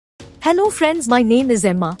Hello friends, my name is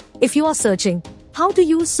Emma. If you are searching how to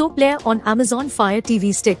use SoPlayer on Amazon Fire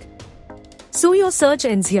TV Stick, so your search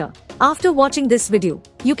ends here. After watching this video,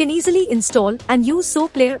 you can easily install and use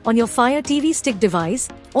SoPlayer on your Fire TV Stick device,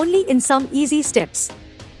 only in some easy steps.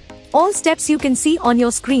 All steps you can see on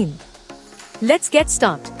your screen. Let's get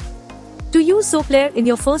started. To use SoPlayer in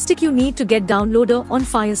your FireStick, you need to get downloader on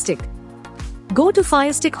FireStick. Go to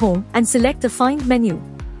FireStick Home and select the Find menu.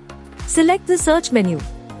 Select the Search menu.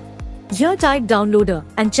 Here type downloader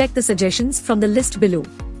and check the suggestions from the list below.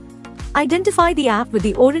 Identify the app with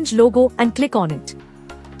the orange logo and click on it.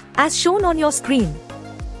 As shown on your screen,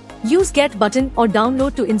 use Get button or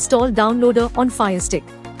download to install downloader on FireStick.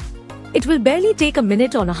 It will barely take a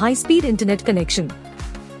minute on a high-speed internet connection.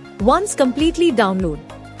 Once completely download,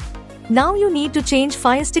 now you need to change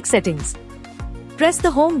FireStick settings. Press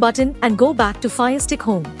the Home button and go back to FireStick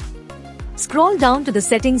Home. Scroll down to the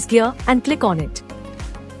Settings gear and click on it.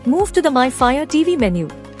 Move to the My Fire TV menu.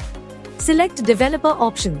 Select Developer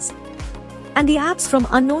Options. And the Apps from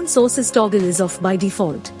Unknown Sources toggle is off by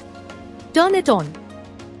default. Turn it on.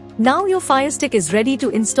 Now your FireStick is ready to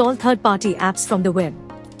install third-party apps from the web.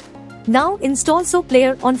 Now install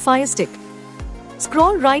SoPlayer on FireStick.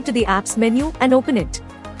 Scroll right to the Apps menu and open it.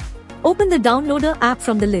 Open the Downloader app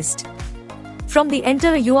from the list. From the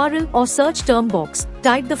Enter a URL or search term box,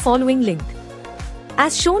 type the following link.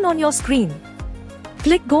 As shown on your screen.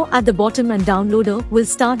 Click Go at the bottom and downloader will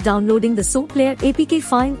start downloading the SoPlayer APK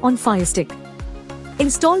file on FireStick.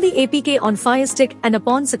 Install the APK on FireStick and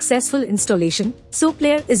upon successful installation,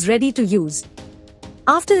 SoPlayer is ready to use.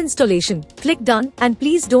 After installation, click Done and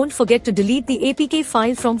please don't forget to delete the APK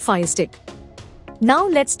file from FireStick. Now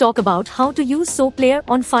let's talk about how to use SoPlayer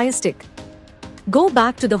on FireStick. Go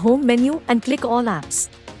back to the Home menu and click All Apps.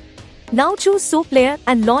 Now choose SoPlayer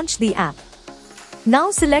and launch the app.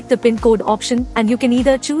 Now select the PIN code option and you can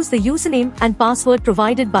either choose the username and password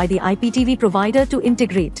provided by the IPTV provider to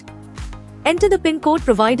integrate. Enter the PIN code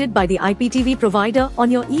provided by the IPTV provider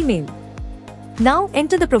on your email. Now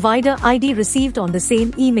enter the provider ID received on the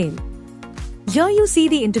same email. Here you see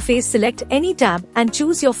the interface, select any tab and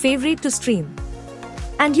choose your favorite to stream.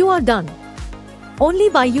 And you are done. Only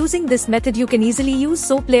by using this method you can easily use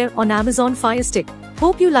SoPlayer on Amazon FireStick.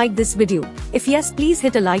 Hope you liked this video. If yes, please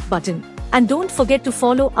hit a like button. And don't forget to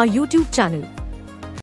follow our YouTube channel.